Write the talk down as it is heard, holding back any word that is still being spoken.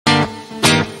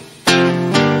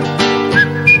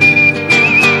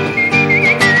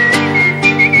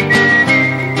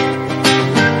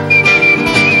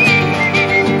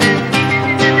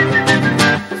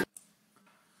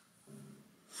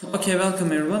Okay,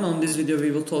 welcome everyone. On this video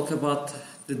we will talk about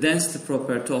the density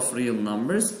property of real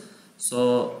numbers.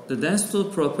 So the density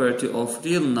property of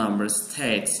real numbers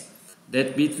states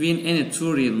that between any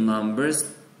two real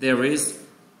numbers there is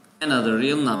another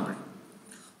real number.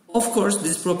 Of course,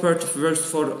 this property works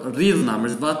for real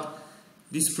numbers, but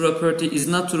this property is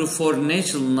not true for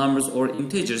natural numbers or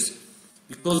integers,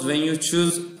 because when you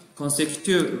choose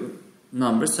consecutive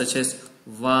numbers such as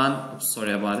 1,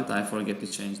 sorry about it, I forget to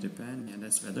change the pen, yeah,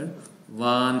 that's better,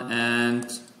 1 and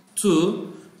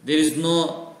 2, there is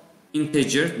no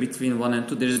integer between 1 and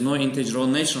 2, there is no integer or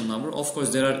natural number. Of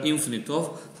course, there are infinite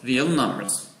of real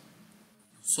numbers.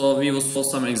 So we will solve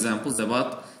some examples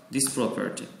about this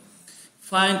property.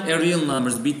 Find a real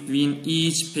numbers between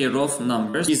each pair of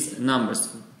numbers. These numbers,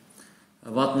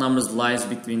 what numbers lies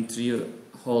between 3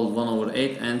 whole 1 over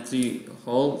 8 and 3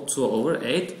 whole 2 over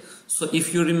 8. So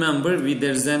if you remember,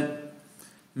 there's a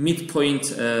midpoint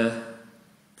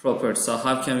property. So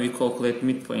how can we calculate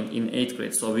midpoint in 8th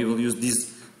grade? So we will use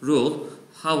this rule.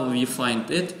 How we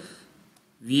find it?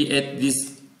 We add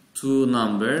this 2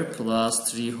 number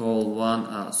plus 3 whole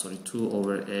 2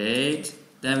 over 8.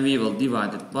 Then we will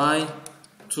divide it by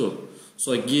 2.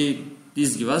 So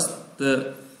this gives us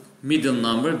the middle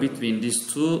number between these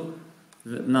two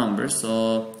numbers.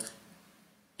 So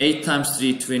 8 times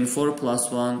 3, 24, plus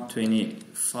 1,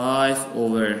 25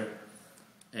 over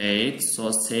 8. So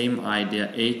same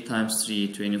idea, 8 times 3,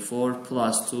 24,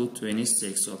 plus 2,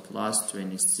 26. So plus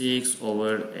 26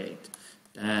 over 8.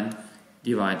 Then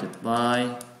divided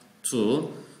by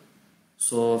 2.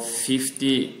 So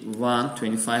 51,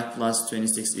 25 plus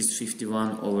 26 is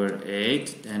 51 over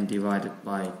 8. Then divided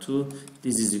by 2.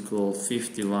 This is equal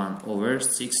 51 over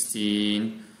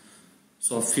 16.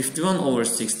 So 51 over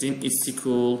 16 is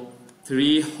equal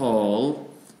 3 whole,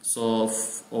 so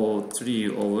 3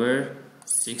 over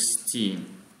 16.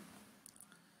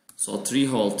 So 3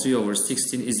 whole 3 over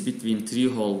 16 is between 3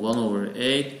 whole 1 over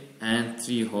 8 and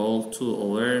 3 whole 2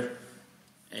 over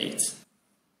 8.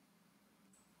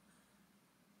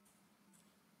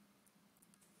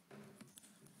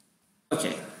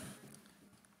 Okay,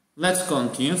 let's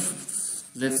continue.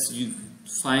 Let's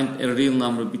find a real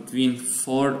number between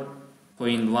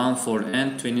 4.14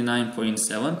 and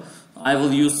 29.7. I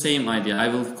will use same idea. I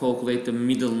will calculate the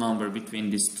middle number between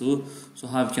these two. So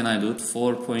how can I do it?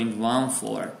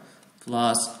 4.14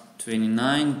 plus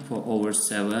 29 over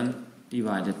 7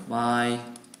 divided by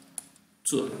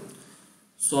 2.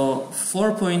 So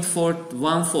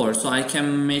 4.414, so I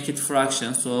can make it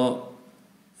fraction. So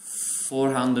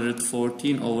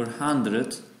 414 over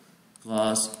 100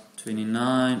 plus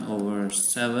 29 over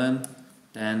 7,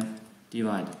 then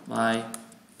divided by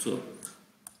 2.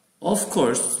 Of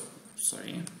course,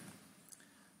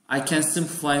 I can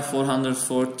simplify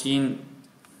 414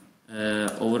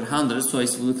 over 100, so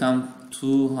it will become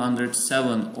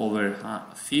 207 over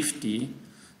 50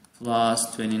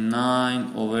 plus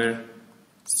 29 over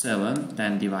 7,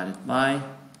 then divided by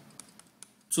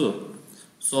 2.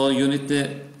 So you need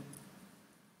to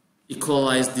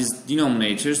equalize this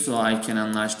denominator, so I can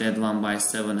enlarge that one by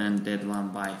 7 and that one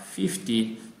by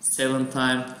 50. 7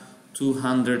 times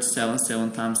 207,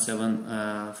 7 times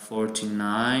 7,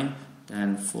 49,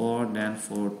 then 4, then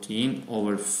 14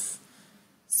 over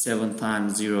 7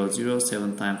 times 0, 0,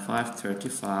 7 times 5,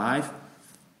 35,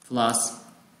 plus,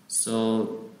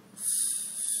 so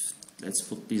let's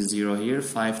put this 0 here,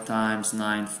 5 times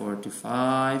 9,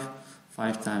 45,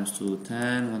 5 times 2,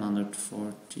 10,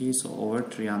 140, so over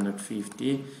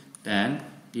 350, then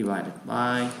divided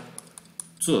by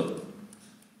 2.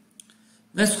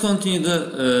 Let's continue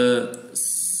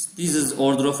this is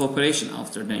order of operation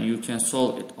after, then you can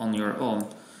solve it on your own.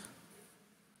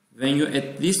 When you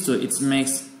add these two, it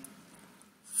makes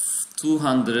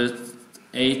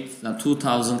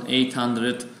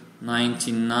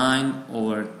 2,899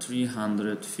 over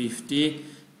 350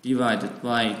 divided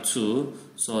by 2.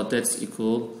 So that's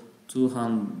equal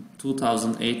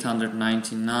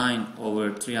 2,899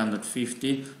 over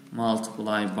 350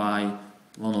 multiplied by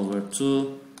 1 over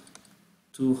 2.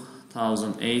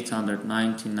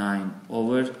 2,899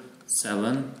 over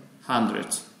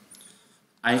 700.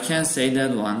 I can say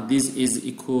that one, this is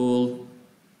equal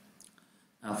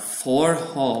 4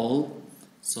 whole,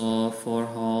 so 4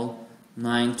 whole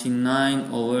 99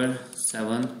 over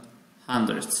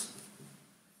 700.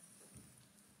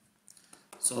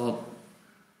 So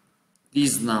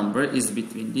this number is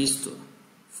between these two,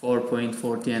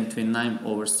 4.40 and 29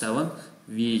 over 7.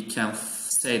 We can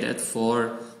say that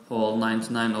 4 whole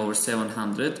 99 over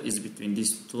 700 is between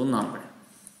these two numbers.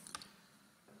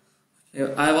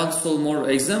 I want to solve more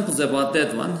examples about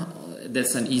that one.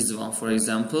 That's an easy one. For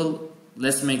example,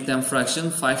 let's make them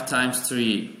fraction. 5 times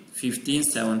 3, 15,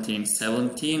 17.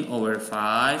 17 over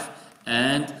 5,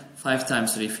 and 5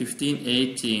 times 3, 15,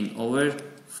 18 over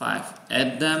 5.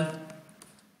 Add them,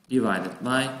 divided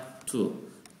by 2.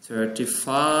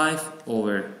 35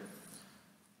 over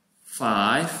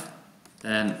 5,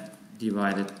 then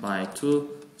divided by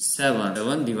 2.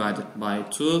 7 divided by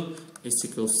 2 is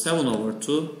equal to 7 over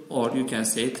 2, or you can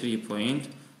say 3.5.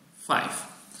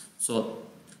 So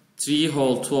 3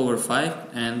 whole 2 over 5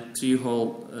 and 3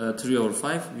 whole 3 over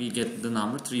 5, we get the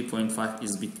number 3.5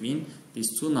 is between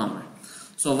these two numbers.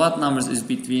 So what numbers is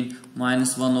between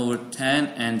minus 1 over 10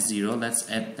 and 0? Let's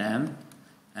add them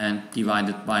and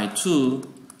divided by 2.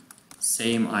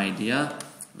 Same idea.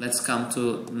 Let's come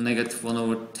to negative 1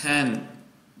 over 10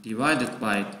 divided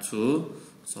by 2.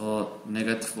 So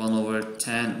negative 1 over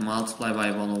 10 multiplied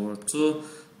by 1 over 2,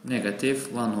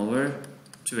 negative 1 over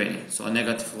 20. So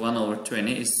negative 1 over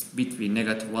 20 is between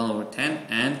negative 1 over 10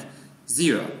 and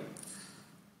 0.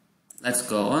 Let's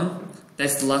go on.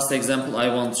 That's the last example I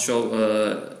want to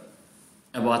show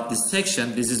about this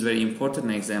section. This is very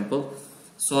important example.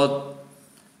 So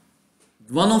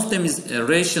one of them is a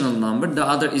rational number, the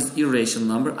other is irrational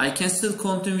number. I can still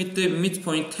continue with the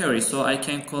midpoint theory. So I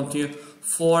can continue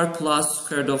 4 plus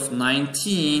square root of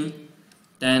 19,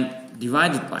 then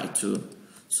divided by 2.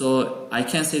 So I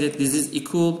can say that this is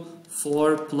equal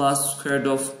 4 plus square root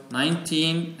of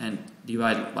 19 and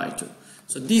divided by 2.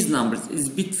 So these numbers is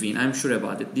between, I'm sure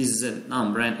about it, this is a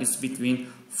number and it's between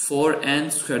 4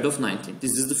 and square root of 19.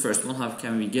 This is the first one. How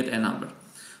can we get a number?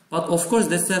 But of course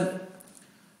that's a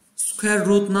square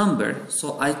root number.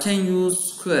 So I can use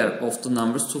square of the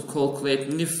numbers to calculate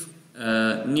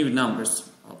new numbers.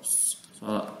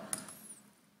 So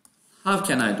how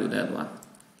can I do that one?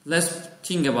 Let's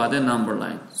think about a number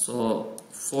line. So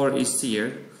 4 is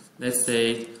here. Let's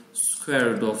say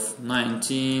square root of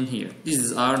 19 here. This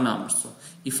is our number. So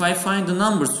if I find the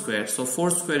number square, so 4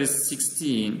 square is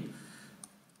 16.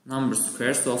 Number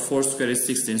square, so 4 square is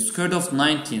 16. Square root of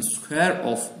 19, square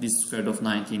of this square root of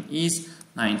 19 is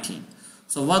 19.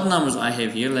 So what numbers I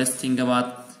have here? Let's think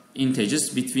about integers.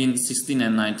 Between 16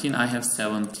 and 19 I have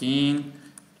 17,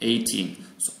 18.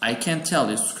 So I can tell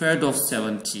you square root of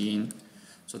 17.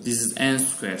 So this is n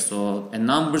squared. So a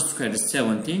number squared is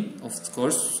 17, of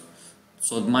course.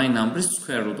 So my number is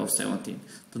square root of 17.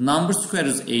 The number squared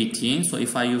is 18. So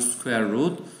if I use square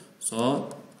root, so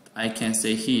I can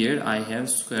say here I have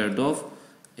square root of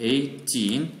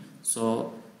 18.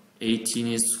 So 18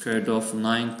 is square root of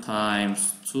 9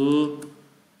 times 2,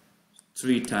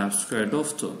 3 times square root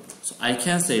of 2. So I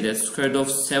can say that square root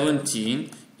of 17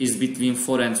 is between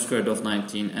 4 and square root of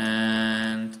 19,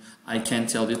 and I can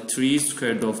tell you 3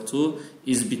 square root of 2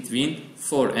 is between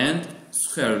 4 and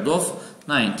square root of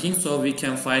 19. So we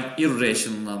can find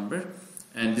irrational number,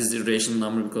 and this is irrational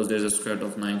number because there's a square root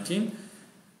of 19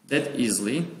 that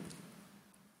easily.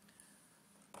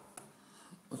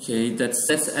 Okay,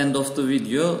 that's end of the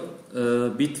video.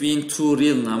 Between two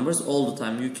real numbers all the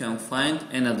time you can find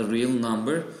another real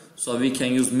number. So we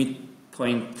can use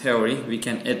midpoint theory. We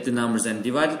can add the numbers and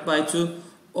divide it by 2,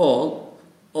 or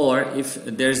if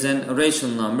there's an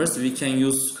irrational numbers, we can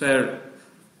use square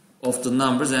of the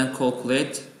numbers and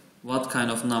calculate what kind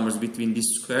of numbers between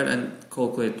this square and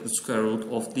calculate the square root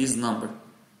of this number.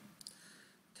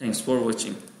 Thanks for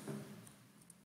watching.